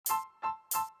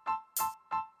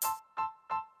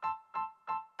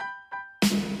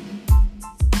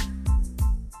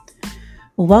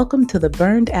Welcome to the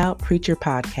Burned Out Preacher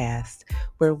Podcast,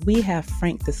 where we have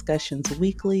frank discussions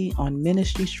weekly on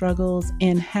ministry struggles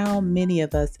and how many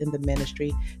of us in the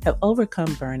ministry have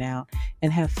overcome burnout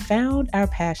and have found our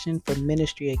passion for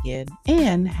ministry again,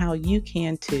 and how you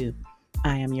can too.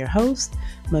 I am your host,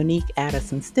 Monique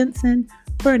Addison Stinson,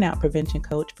 Burnout Prevention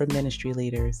Coach for Ministry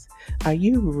Leaders. Are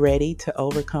you ready to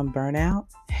overcome burnout?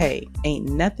 Hey, ain't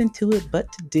nothing to it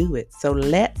but to do it. So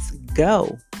let's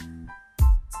go.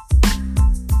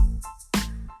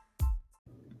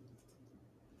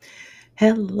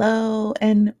 Hello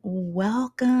and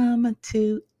welcome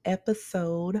to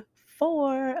episode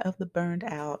 4 of the Burned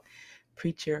Out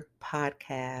Preacher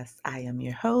Podcast. I am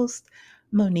your host,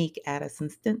 Monique Addison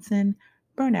Stinson,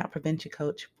 Burnout Prevention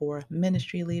Coach for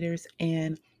Ministry Leaders,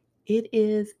 and it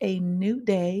is a new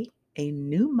day, a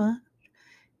new month,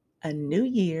 a new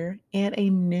year, and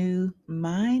a new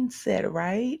mindset,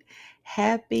 right?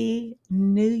 Happy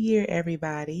New Year,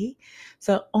 everybody.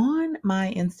 So on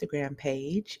my Instagram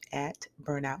page at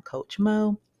Burnout Coach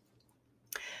Mo,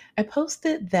 I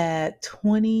posted that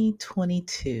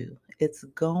 2022, it's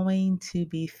going to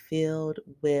be filled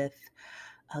with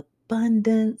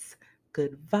abundance,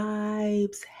 good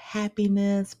vibes,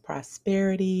 happiness,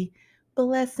 prosperity,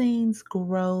 blessings,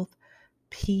 growth,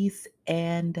 peace,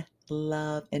 and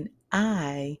love. And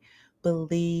I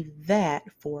believe that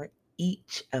for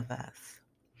each of us.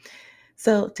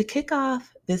 So to kick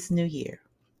off this new year,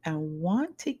 I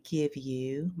want to give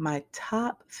you my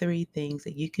top 3 things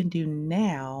that you can do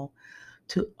now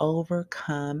to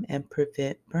overcome and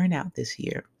prevent burnout this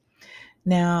year.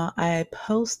 Now, I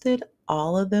posted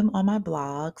all of them on my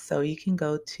blog, so you can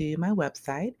go to my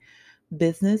website,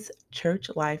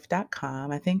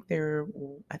 businesschurchlife.com. I think I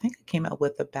came up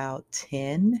with about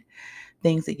 10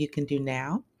 things that you can do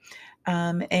now.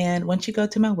 And once you go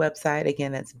to my website,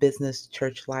 again, that's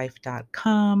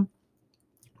businesschurchlife.com,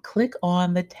 click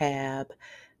on the tab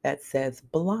that says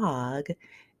blog,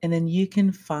 and then you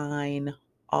can find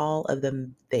all of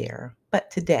them there. But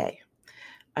today,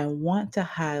 I want to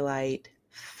highlight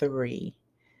 3.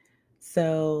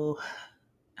 So,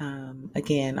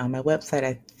 again, on my website,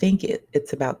 I think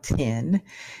it's about 10.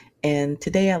 And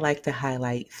today I'd like to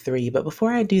highlight 3. But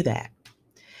before I do that,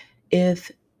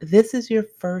 if this is your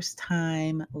first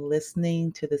time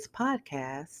listening to this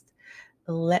podcast,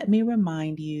 let me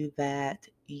remind you that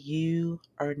you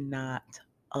are not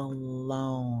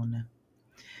alone.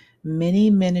 Many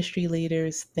ministry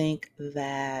leaders think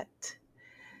that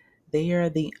they are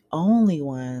the only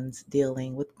ones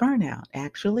dealing with burnout.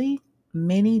 Actually,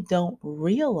 many don't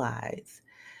realize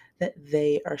that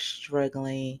they are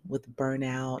struggling with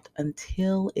burnout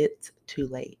until it's too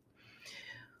late.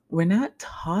 We're not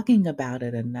talking about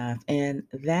it enough, and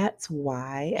that's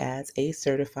why, as a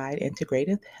certified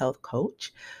integrative health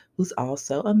coach who's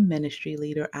also a ministry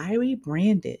leader, I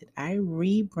rebranded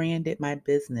my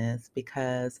business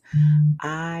because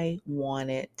I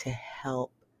wanted to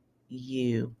help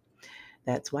you.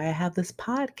 That's why I have this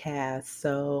podcast,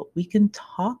 so we can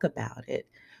talk about it.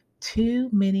 Too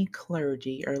many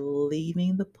clergy are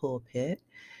leaving the pulpit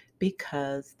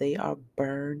because they are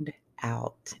burned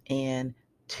out, and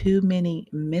too many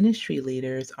ministry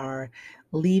leaders are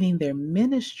leaving their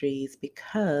ministries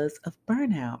because of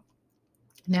burnout.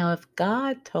 Now, if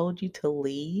God told you to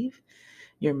leave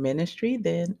your ministry,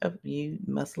 then you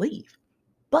must leave.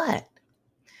 But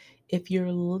if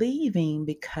you're leaving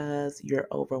because you're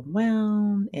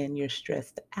overwhelmed and you're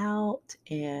stressed out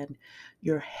and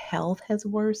your health has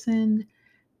worsened,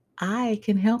 I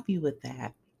can help you with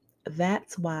that.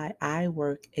 That's why I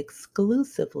work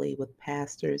exclusively with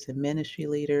pastors and ministry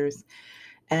leaders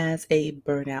as a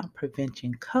burnout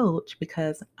prevention coach,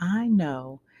 because I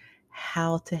know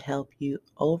how to help you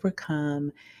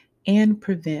overcome and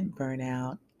prevent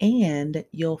burnout, and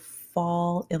you'll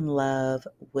fall in love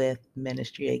with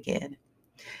ministry again.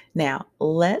 Now,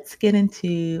 let's get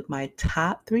into my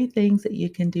top 3 things that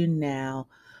you can do now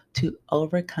to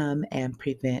overcome and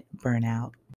prevent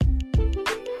burnout.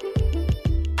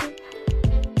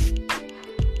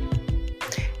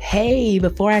 Hey,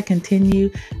 before I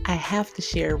continue, I have to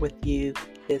share with you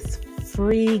this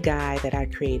free guide that I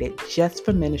created just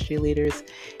for ministry leaders,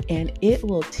 and it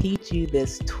will teach you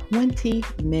this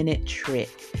 20-minute trick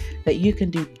that you can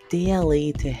do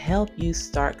daily to help you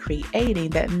start creating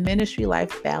that ministry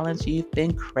life balance you've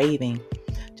been craving.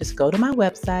 Just go to my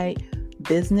website,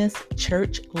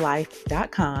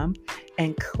 businesschurchlife.com,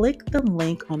 and click the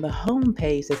link on the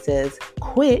homepage that says,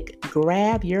 "Quick,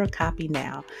 grab your copy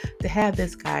now," to have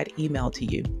this guide emailed to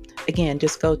you. Again,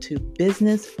 just go to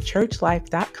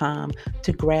businesschurchlife.com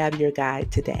to grab your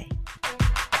guide today.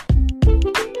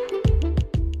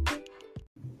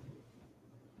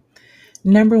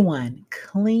 Number one,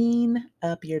 clean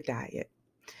up your diet.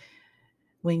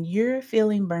 When you're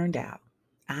feeling burned out,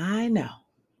 I know,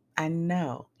 I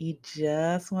know, you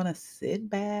just want to sit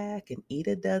back and eat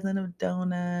a dozen of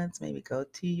donuts, maybe go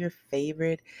to your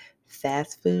favorite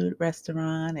fast food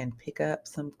restaurant and pick up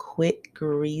some quick,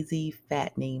 greasy,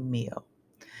 fattening meal.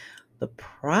 The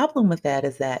problem with that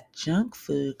is that junk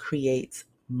food creates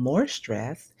more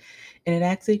stress and it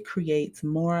actually creates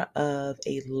more of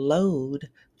a load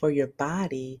for your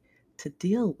body to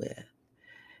deal with.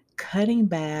 Cutting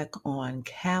back on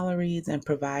calories and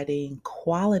providing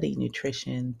quality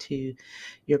nutrition to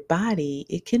your body,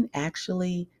 it can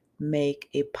actually make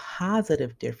a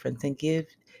positive difference and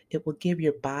it will give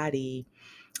your body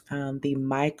the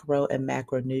micro and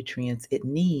macronutrients it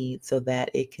needs so that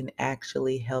it can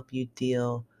actually help you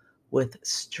deal with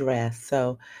stress.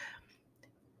 So,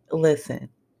 listen,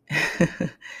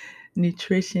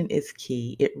 nutrition is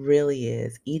key. It really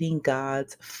is. Eating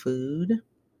God's food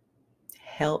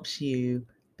helps you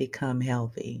become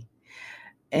healthy.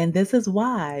 And this is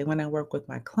why when I work with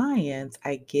my clients,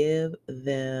 I give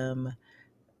them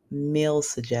meal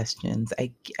suggestions.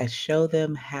 I show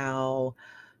them how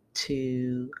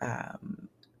to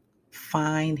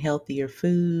find healthier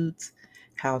foods,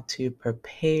 how to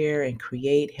prepare and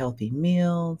create healthy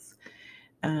meals.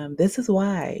 This is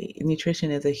why nutrition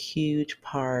is a huge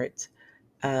part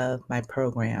of my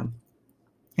program.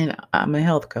 And I'm a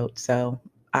health coach, so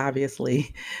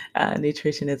obviously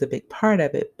nutrition is a big part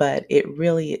of it, but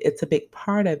it's a big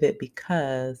part of it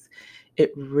because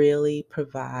it really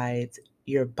provides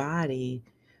your body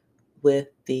with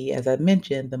the, as I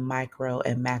mentioned, the micro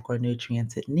and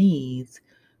macronutrients it needs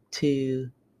to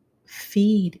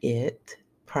feed it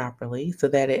properly so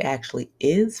that it actually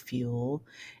is fuel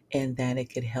and that it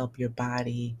could help your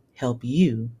body help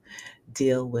you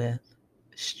deal with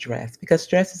stress because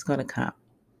stress is going to come.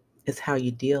 It's how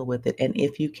you deal with it and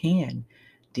if you can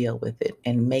deal with it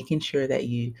and making sure that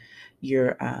you're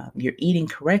eating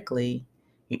correctly,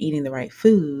 you're eating the right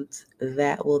foods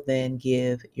that will then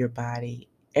give your body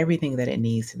everything that it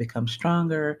needs to become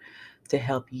stronger to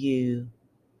help you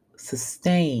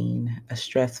sustain a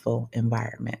stressful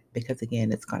environment because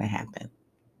again it's going to happen.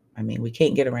 I mean, we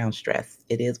can't get around stress.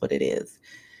 It is what it is.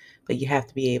 But you have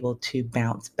to be able to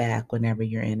bounce back whenever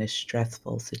you're in a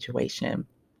stressful situation.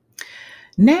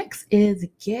 Next is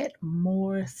get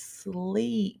more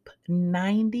sleep.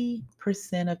 90%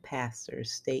 of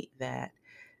pastors state that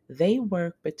they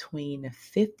work between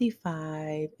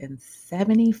 55 and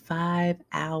 75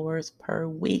 hours per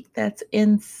week. That's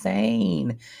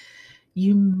insane.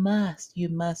 You must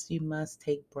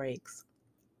take breaks.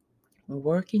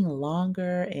 Working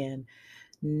longer and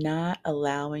not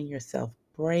allowing yourself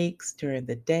breaks during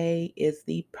the day is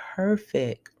the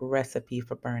perfect recipe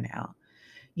for burnout.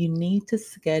 You need to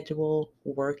schedule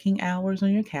working hours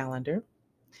on your calendar,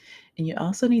 and you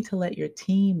also need to let your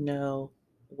team know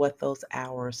what those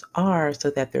hours are so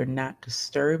that they're not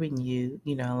disturbing you,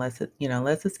 unless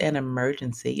it's an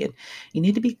emergency. And you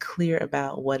need to be clear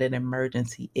about what an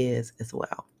emergency is as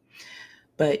well.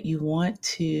 But you want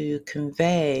to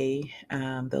convey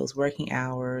those working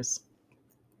hours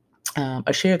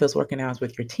or share those working hours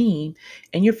with your team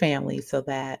and your family so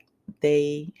that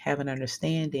they have an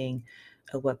understanding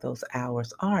of what those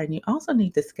hours are. And you also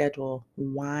need to schedule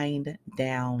wind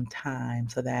down time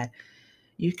so that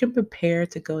you can prepare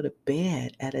to go to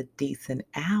bed at a decent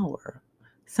hour.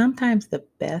 Sometimes the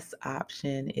best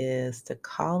option is to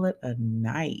call it a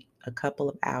night a couple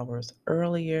of hours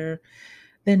earlier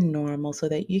than normal so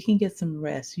that you can get some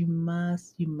rest. You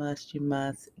must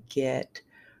get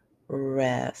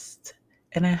rest.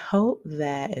 And I hope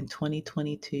that in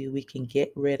 2022 we can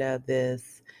get rid of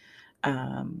this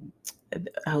um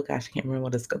oh gosh, I can't remember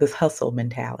what it's called, this hustle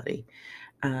mentality.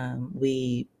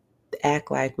 We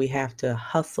act like we have to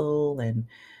hustle and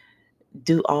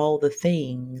do all the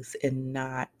things and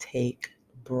not take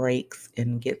breaks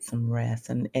and get some rest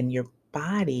and your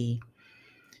body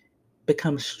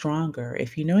becomes stronger.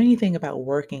 If you know anything about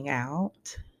working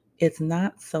out, it's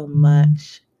not so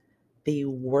much the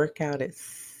workout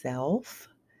itself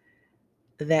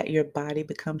that your body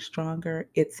becomes stronger,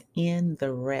 it's in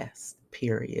the rest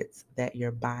periods that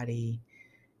your body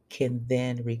can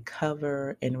then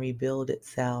recover and rebuild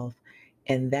itself.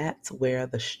 And that's where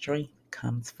the strength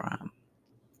comes from.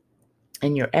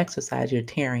 In your exercise, you're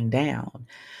tearing down,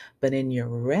 but in your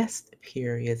rest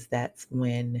periods, that's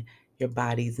when your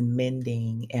body's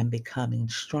mending and becoming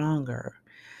stronger.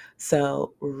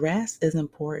 So rest is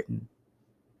important.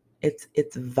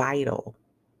 It's vital.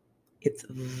 It's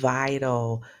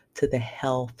vital to the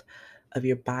health of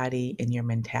your body and your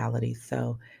mentality.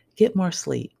 So get more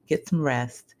sleep, get some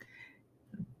rest,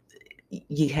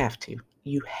 You have to.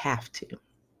 You have to.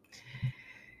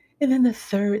 And then the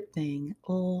third thing,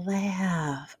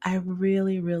 laugh. I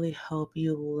really, really hope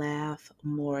you laugh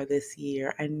more this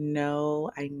year. I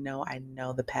know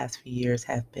the past few years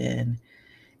have been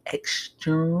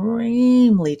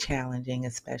extremely challenging,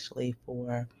 especially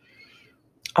for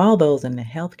all those in the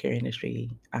healthcare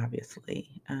industry, obviously,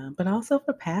 but also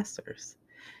for pastors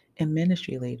and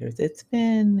ministry leaders. It's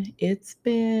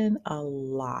been a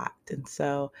lot, and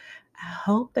so I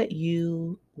hope that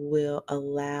you will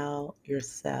allow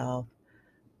yourself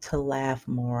to laugh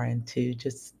more and to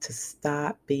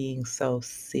stop being so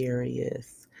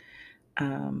serious.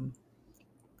 Um,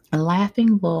 and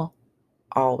laughing will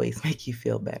always make you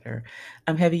feel better.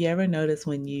 Have you ever noticed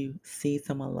when you see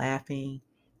someone laughing,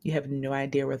 you have no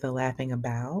idea what they're laughing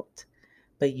about,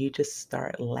 but you just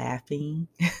start laughing?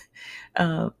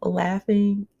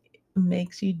 Laughing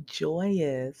makes you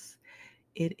joyous.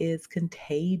 It is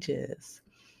contagious.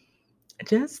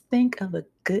 Just think of the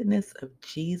goodness of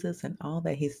Jesus and all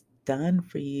that he's done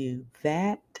for you.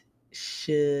 That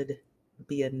should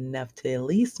be enough to at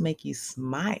least make you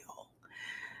smile.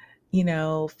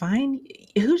 Find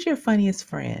who's your funniest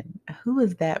friend. Who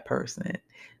is that person?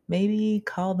 Maybe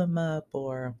call them up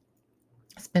or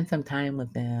spend some time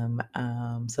with them,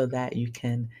 so that you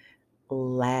can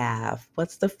laugh.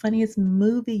 What's the funniest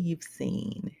movie you've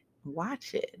seen?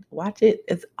 Watch it. Watch it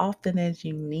as often as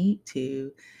you need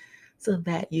to so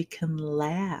that you can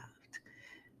laugh.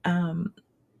 Um,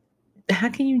 how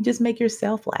can you just make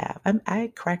yourself laugh?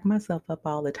 I crack myself up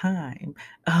all the time.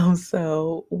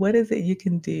 So what is it you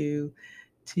can do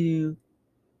to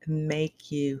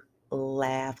make you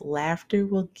laugh? Laughter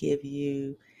will give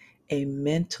you a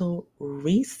mental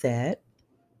reset,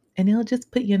 and it'll just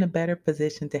put you in a better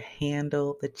position to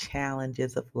handle the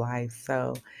challenges of life.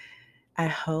 So I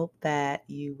hope that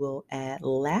you will add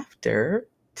laughter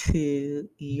to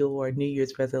your New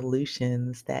Year's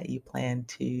resolutions that you plan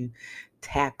to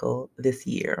tackle this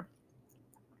year.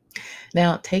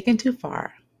 Now, taken too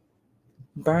far,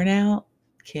 burnout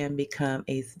can become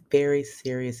a very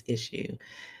serious issue.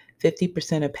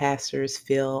 50% of pastors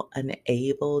feel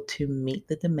unable to meet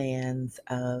the demands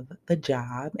of the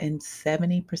job, and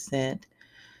 70%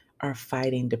 are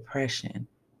fighting depression.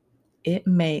 It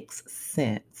makes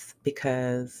sense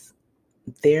because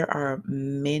there are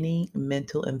many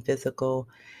mental and physical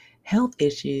health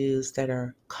issues that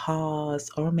are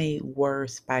caused or made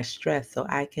worse by stress. So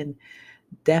I can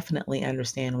definitely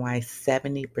understand why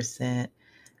 70%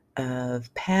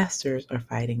 of pastors are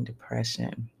fighting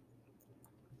depression.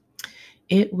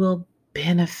 It will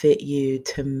benefit you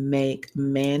to make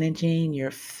managing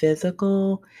your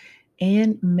physical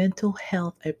and mental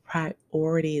health a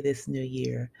priority this new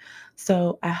year.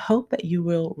 So I hope that you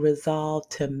will resolve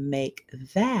to make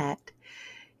that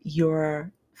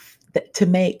your to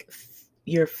make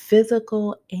your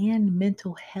physical and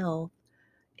mental health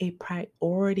a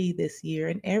priority this year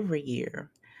and every year.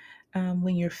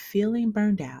 When you're feeling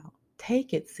burned out,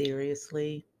 take it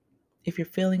seriously. If you're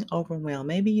feeling overwhelmed,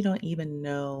 maybe you don't even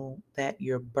know that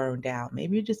you're burned out.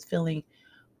 Maybe you're just feeling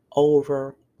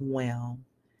overwhelmed.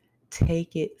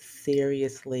 Take it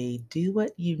seriously. Do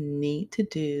what you need to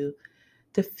do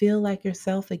to feel like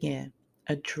yourself again.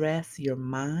 Address your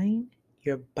mind,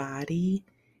 your body,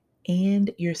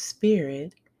 and your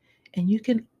spirit. And you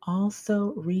can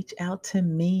also reach out to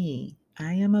me.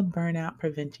 I am a burnout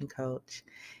prevention coach.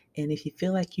 And if you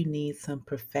feel like you need some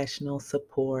professional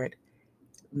support,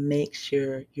 make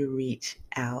sure you reach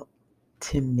out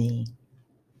to me.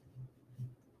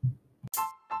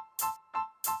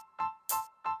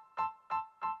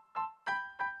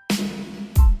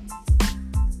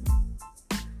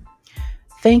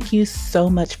 Thank you so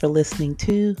much for listening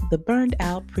to the Burned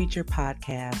Out Preacher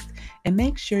podcast. And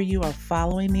make sure you are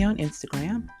following me on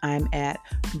Instagram. I'm at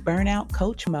Burnout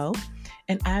Coach Mo.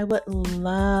 And I would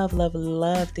love, love,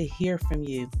 love to hear from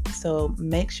you. So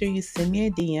make sure you send me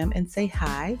a DM and say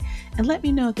hi and let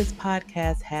me know if this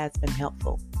podcast has been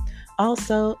helpful.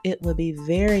 Also, it would be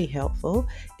very helpful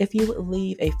if you would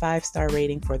leave a 5-star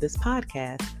rating for this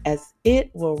podcast, as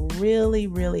it will really,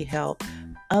 really help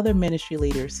other ministry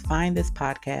leaders find this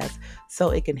podcast so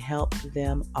it can help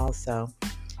them also.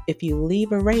 If you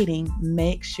leave a rating,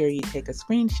 make sure you take a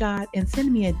screenshot and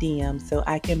send me a DM so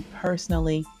I can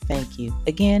personally thank you.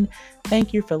 Again,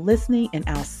 thank you for listening, and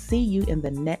I'll see you in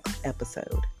the next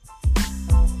episode.